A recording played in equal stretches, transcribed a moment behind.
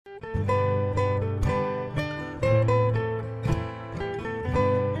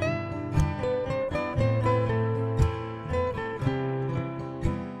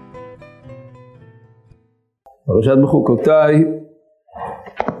פרשת בחוקותי,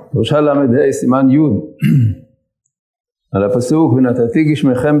 פרשת ל"ה סימן י' על הפסוק ונתתי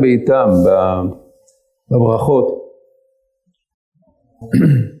גשמיכם בעתם בברכות.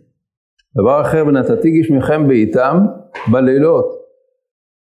 דבר אחר, ונתתי גשמיכם בעתם בלילות.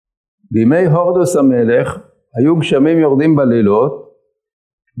 בימי הורדוס המלך היו גשמים יורדים בלילות,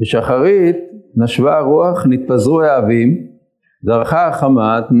 בשחרית נשבה הרוח, נתפזרו האבים, זרחה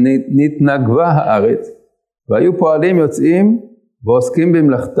החמת, נתנגבה הארץ, והיו פועלים יוצאים ועוסקים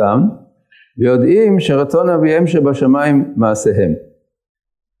במלאכתם, ויודעים שרצון אביהם שבשמיים מעשיהם.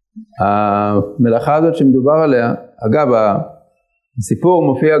 המלכה הזאת שמדובר עליה, אגב הסיפור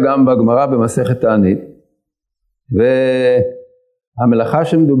מופיע גם בגמרא במסכת תענית, והמלכה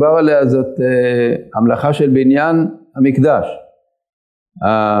שמדובר עליה זאת המלכה של בניין המקדש.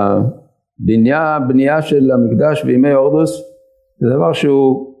 הבנייה של המקדש בימי הורדוס זה דבר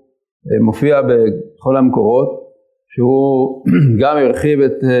שהוא מופיע בכל המקורות, שהוא גם הרחיב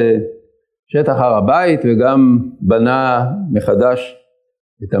את שטח הר הבית וגם בנה מחדש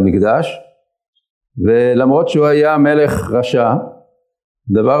את המקדש, ולמרות שהוא היה מלך רשע,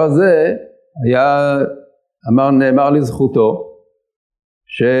 הדבר הזה היה, נאמר לזכותו,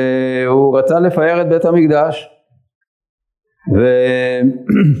 שהוא רצה לפאר את בית המקדש,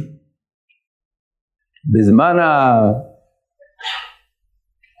 ובזמן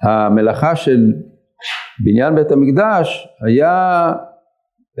המלאכה של בניין בית המקדש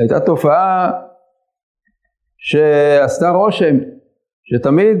הייתה תופעה שעשתה רושם,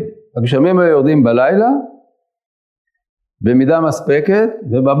 שתמיד הגשמים היו יורדים בלילה במידה מספקת,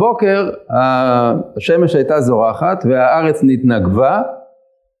 ובבוקר השמש הייתה זורחת והארץ נתנגבה,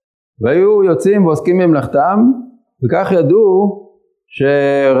 והיו יוצאים ועוסקים במלאכתם, וכך ידעו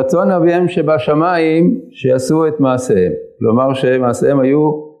שרצון אביהם שבשמיים שיעשו את מעשיהם. כלומר שמעשיהם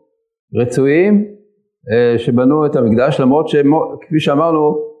היו רצויים, שבנו את המקדש, למרות שכפי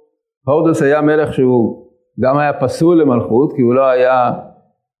שאמרנו, הורדוס היה מלך שהוא גם היה פסול למלכות, כי הוא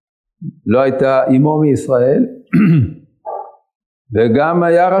לא הייתה אימו מישראל, וגם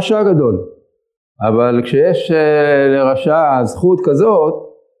היה רשע גדול. אבל כשיש לרשע זכות כזאת,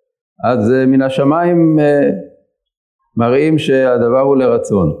 אז מן השמיים מראים שהדבר הוא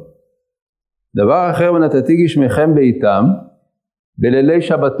לרצון. דבר אחר, ונתתי גשמיכם בעתם בלילי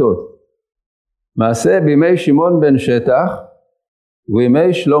שבתות. מעשה בימי שמעון בן שטח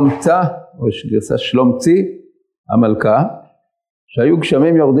ובימי שלומצה או גרסה שלומצי המלכה, שהיו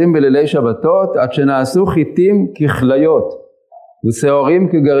גשמים יורדים בלילי שבתות עד שנעשו חיטים ככליות ושעורים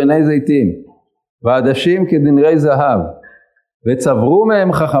כגרעיני זיתים ועדשים כדנרי זהב, וצברו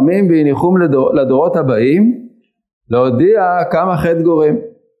מהם חכמים והניחום לדורות הבאים, להודיע כמה חטא גורם,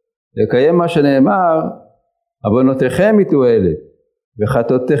 לקיים מה שנאמר, עוונותיכם יטו אלה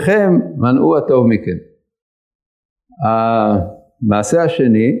וחטאותיכם מנעו הטוב מכם. המעשה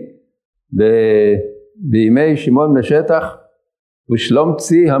השני בימי שמעון בשטח הוא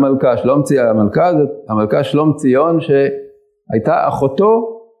שלומצי המלכה. שלומציי המלכה זאת המלכה שלומציון, שהייתה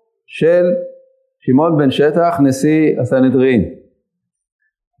אחותו של שמעון בן שטח נשיא הסנהדרין,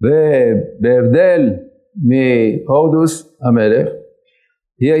 ובהבדל מהורדוס המלך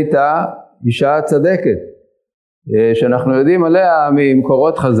היא הייתה אישה צדקת, שאנחנו יודעים עליה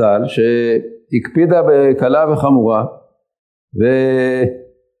ממקורות חז"ל שהקפידה בקלה וחמורה,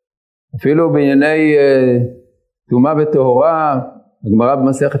 ואפילו בענייני טומאה וטהרה הגמרא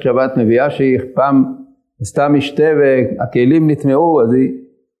במסכת שבת מביאה שהיא פעם עשתה משתה והכלים נטמעו, אז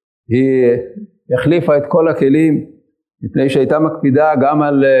היא החליפה את כל הכלים מפני שהייתה מקפידה גם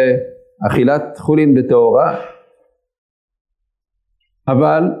על אכילת חולין בטהרה.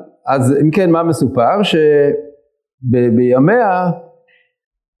 אבל אז אם כן, מה מסופר? שבימיה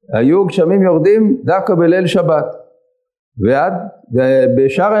היו גשמים יורדים דווקא בליל שבת, ועד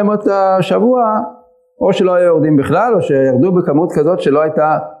בשאר ימות השבוע או שלא היו יורדים בכלל, או שירדו בכמות כזאת שלא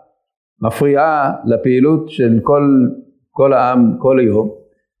הייתה מפריעה לפעילות של כל העם כל יום.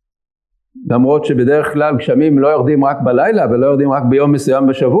 למרות שבדרך כלל גשמים לא יורדים רק בלילה ולא יורדים רק ביום מסוים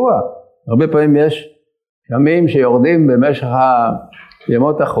בשבוע. הרבה פעמים יש גשמים שיורדים במשך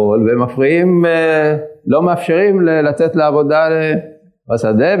ימות החול ומפריעים, לא מאפשרים לצאת לעבודה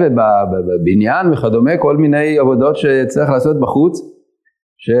בשדה ובבניין וכדומה, כל מיני עבודות שצריך לעשות בחוץ.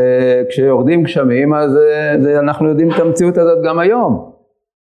 שכשיורדים גשמים אז אנחנו יודעים את המציאות הזאת גם היום.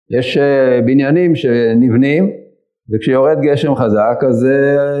 יש בניינים שנבנים וכשיורד גשם חזק אז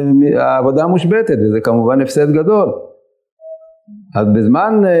העבודה מושבתת, וזה כמובן הפסד גדול. אז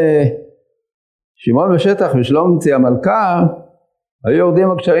בזמן שמעון בשטח ושלומציון המלכה היו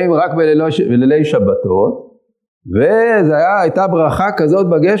יורדים הגשמים רק בלילי שבתות, הייתה ברכה כזאת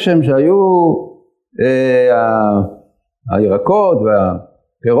בגשם שהיו הירקות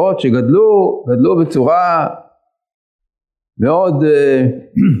והפירות גדלו בצורה מאוד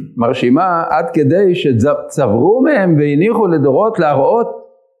מרשימה, עד כדי שצברו מהם והניחו לדורות להראות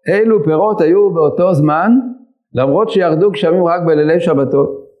אילו פירות היו באותו זמן, למרות שירדו גשמים רק בלילי שבתות.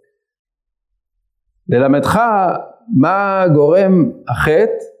 ללמדך מה גורם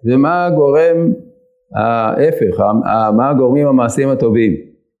החטא ומה גורם ההפך, מה גורמים המעשים הטובים.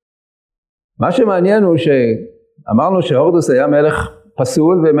 מה שמעניין הוא שאמרנו שהורדוס היה מלך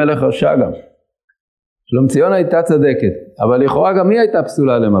פסול ומלך רשע גם. שלומציון הייתה צדקת, אבל לכאורה גם היא הייתה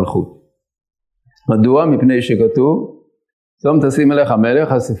פסולה למלכות. מדוע? מפני שכתוב, צום תשים מלך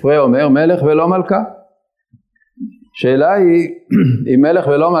המלך, הספרי אומר מלך ולא מלכה. שאלה היא, אם מלך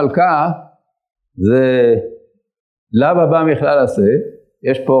ולא מלכה, זה לאו הבא מכלל עשה,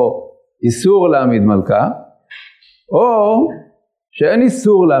 יש פה איסור להעמיד מלכה, או שאין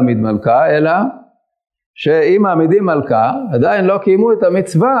איסור להעמיד מלכה, אלא שאם מעמידים מלכה, עדיין לא קיימו את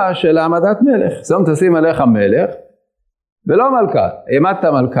המצווה של העמדת מלך. צום תשים עליך מלך, ולא מלכה. העמדת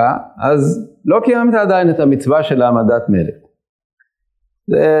מלכה, אז לא קיימת עדיין את המצווה של העמדת מלך.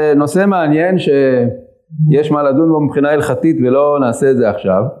 זה נושא מעניין שיש מה לדון בו מבחינה הלכתית, ולא נעשה את זה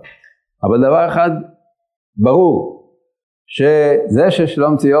עכשיו. אבל דבר אחד ברור, שזה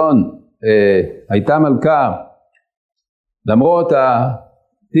ששלומציון הייתה מלכה, למרות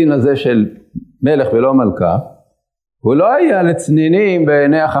הדין הזה של מלך ולא מלכה, הוא לא היה לצנינים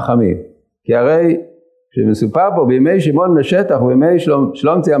בעיני החכמים. כי הרי כשמסופר פה בימי שמעון בשטח ובימי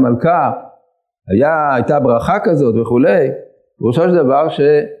שלומציון המלכה, הייתה ברכה כזאת וכולי, פירושו של דבר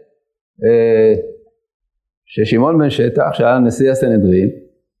ששמעון בן שטח, שהיה נשיא הסנהדרין,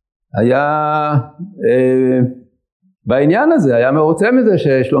 היה בעניין הזה, היה מרוצה מזה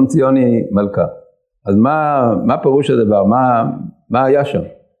ששלומציון היא מלכה. אז מה פירוש הדבר? מה היה שם?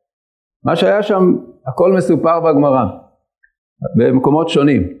 מה שהיה שם, הכל מסופר בגמרא, במקומות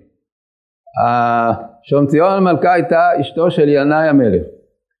שונים. שלומציון המלכה הייתה אשתו של ינאי המלך.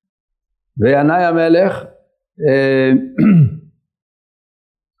 וינאי המלך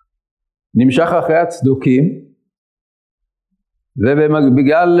נמשך אחרי הצדוקים,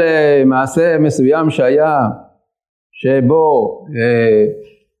 ובגלל מעשה מסוים שהיה, שבו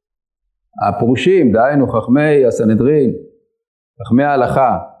הפרושים, דהיינו חכמי הסנהדרין, חכמי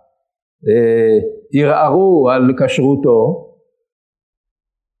ההלכה, ערערו על כשרותו,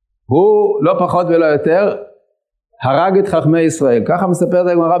 הוא לא פחות ולא יותר הרג את חכמי ישראל. ככה מספרת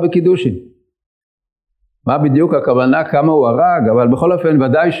הגמרא בקידושין. מה בדיוק הכוונה, כמה הוא הרג, אבל בכל אופן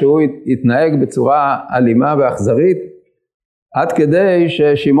ודאי שהוא התנהג בצורה אלימה ואכזרית, עד כדי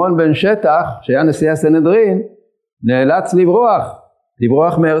ששמעון בן שטח, שהיה נשיא הסנהדרין, נאלץ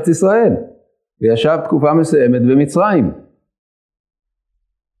לברוח מארץ ישראל, וישב תקופה מסוימת במצרים.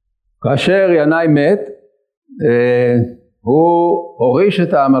 כאשר ינאי מת, הוא הוריש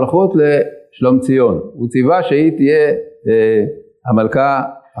את המלכות לשלומציון. הוא ציווה שהיא תהיה המלכה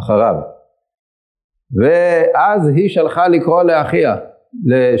אחריו. ואז היא שלחה לקרוא לאחיה,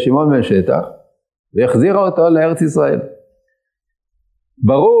 לשמעון בן שטח, והחזירה אותו לארץ ישראל.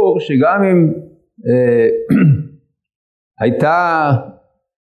 ברור שגם אם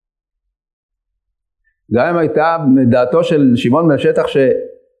הייתה מדעתו של שמעון בן שטח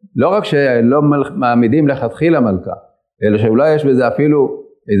שלא רק שלא מעמידים לכתחילה מלכה, אלא שאולי יש בזה אפילו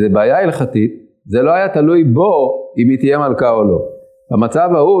איזו בעיה הלכתית, זה לא היה תלוי בו אם היא תהיה מלכה או לא. במצב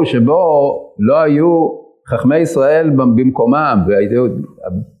ההוא שבו לא היו חכמי ישראל במקומם,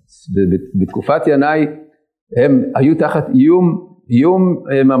 בתקופת ינאי הם היו תחת איום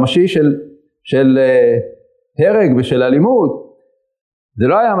ממשי של הרג ושל אלימות, זה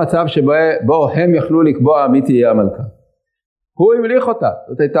לא היה מצב שבו הם יכלו לקבוע מי תהיה המלכה. הוא המליך אותה,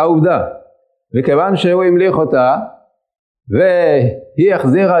 זאת הייתה עובדה. וכיוון שהוא המליך אותה, והיא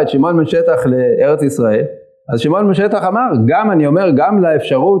החזירה את שמעון בן שטח לארץ ישראל, אז שמעון בן שטח אמר, גם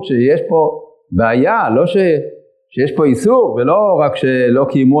לאפשרות שיש פה בעיה, לא שיש פה איסור, ולא רק שלא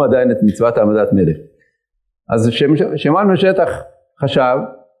קיימו עדיין את מצוות העמדת מלך. אז שמעון בן שטח חשב,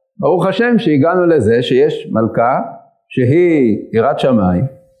 ברוך השם שהגענו לזה שיש מלכה שהיא יראת שמיים,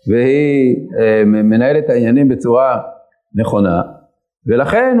 והיא מנהלת העניינים בצורה נכונה,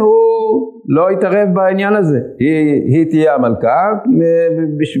 ולכן הוא לא יתערב בעניין הזה. היא תהיה המלכה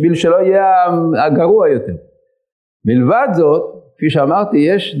בשביל שלא יהיה הגרוע יותר. מלבד זאת, כפי שאמרתי,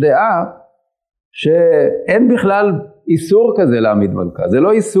 יש דעה שאין בכלל איסור כזה להעמיד מלכה. זה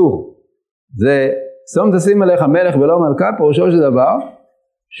לא איסור. זה צום תשים עליך מלך ולא מלכה, פירושו של דבר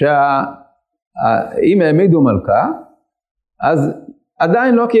שאם העמידו מלכה, אז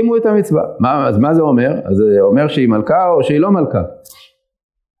עדיין לא קיימו את המצווה. אז מה זה אומר? אז זה אומר שהיא מלכה או שהיא לא מלכה.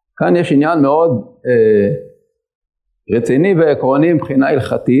 כאן יש עניין מאוד רציני ועקרוני מבחינה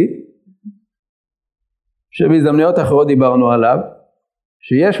הלכתית, שבהזדמנויות אחרות דיברנו עליו,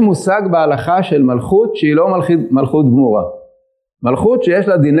 שיש מושג בהלכה של מלכות שהיא לא מלכות גמורה. מלכות שיש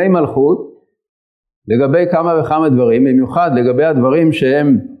לה דיני מלכות לגבי כמה וכמה דברים, במיוחד לגבי הדברים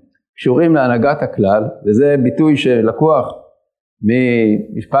שהם קשורים להנהגת הכלל, וזה ביטוי שלקוח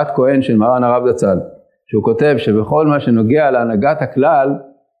ממשפט כהן של מרן הרב זצ"ל, שהוא כותב שבכל מה שנוגע להנהגת הכלל,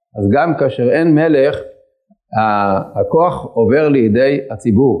 אז גם כאשר אין מלך, הכוח עובר לידי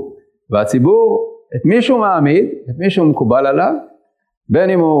הציבור, והציבור את מישהו מעמיד, את מישהו מקובל עליו, בין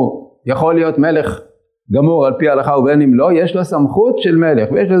אם הוא יכול להיות מלך גמור על פי ההלכה ובין אם לא, יש לו סמכות של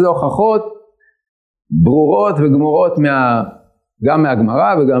מלך, ויש לזה הוכחות ברורות וגמורות גם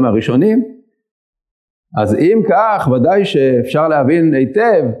מהגמרא וגם מהראשונים. אז אם כך, ודאי שאפשר להבין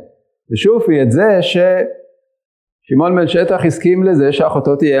היטב ושופי את זה ששמעון בן שטח הסכים לזה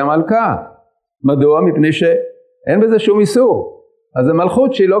שאחותו תהיה המלכה. מדוע? מפני שאין בזה שום איסור. אז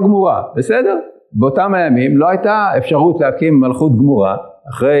המלכות שהיא לא גמורה, בסדר? באותם הימים לא הייתה אפשרות להקים מלכות גמורה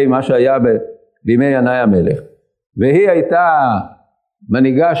אחרי מה שהיה בימי ינאי המלך, והיא הייתה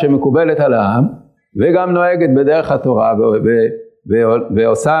מנהיגה שמקובלת על העם וגם נוהגת בדרך התורה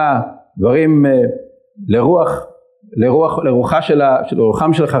ועושה דברים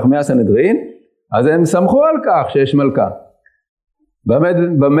לרוחם של חכמי הסנהדרין, אז הם סמכו על כך שיש מלכה.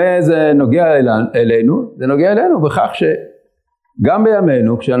 במה זה נוגע אלינו? זה נוגע אלינו בכך שגם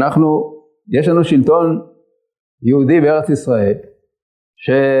בימינו, יש לנו שלטון יהודי בארץ ישראל,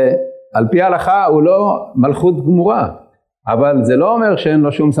 שעל פי ההלכה הוא לא מלכות גמורה, אבל זה לא אומר שאין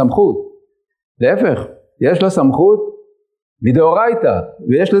לו שום סמכות. להפך, יש לו סמכות מדאורייתא,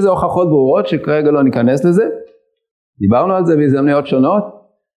 ויש לזה הוכחות ברורות שכרגע לא ניכנס לזה. דיברנו על זה בהזדמנויות שונות.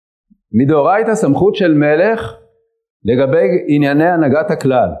 מדאורייתא סמכות של מלך לגבי ענייני הנהגת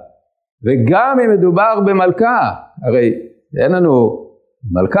הכלל, וגם אם מדובר במלכה, הרי אין לנו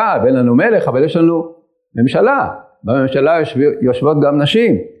מלכה ואין לנו מלך, אבל יש לנו ממשלה. בממשלה יושבות גם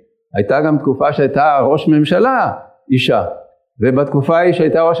נשים. הייתה גם תקופה שהייתה ראש ממשלה אישה, ובתקופה ההיא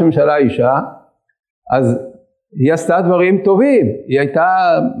שהייתה ראש ממשלה אישה, אז היא עשתה דברים טובים, היא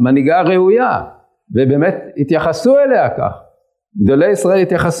הייתה מנהיגה ראויה, ובאמת התייחסו אליה כך. גדולי ישראל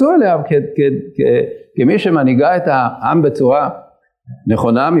התייחסו אליה כמי שמנהיגה את העם בצורה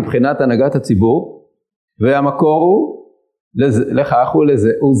נכונה מבחינת הנהגת הציבור, והמקור הוא לכך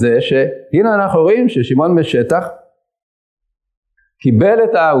הוא זה שהנה אנחנו רואים ששמעון בן שטח קיבל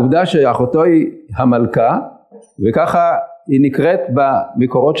את העובדה שאחותו היא המלכה, וככה היא נקראת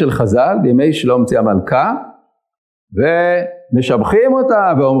במקורות של חז"ל בימי שלומציון המלכה, ומשבחים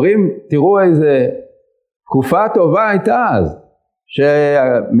אותה ואומרים תראו איזה תקופה טובה הייתה אז,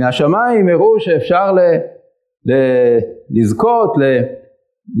 שמהשמיים הראו שאפשר לזכות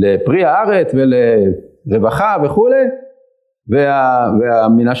לפרי הארץ ולרווחה וכו',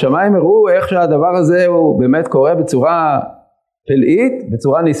 ומן השמיים הראו איך שהדבר הזה הוא באמת קורה בצורה פלאית,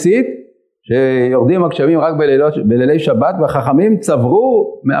 בצורה ניסית, שיורדים הגשמים רק בלילי שבת, והחכמים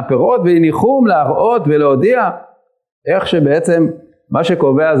צברו מהפירות והניחום להראות ולהודיע איך שבעצם מה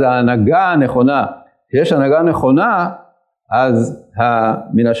שקובע זה ההנהגה הנכונה. כשיש הנהגה נכונה, אז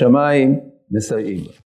מן השמיים מסייעים.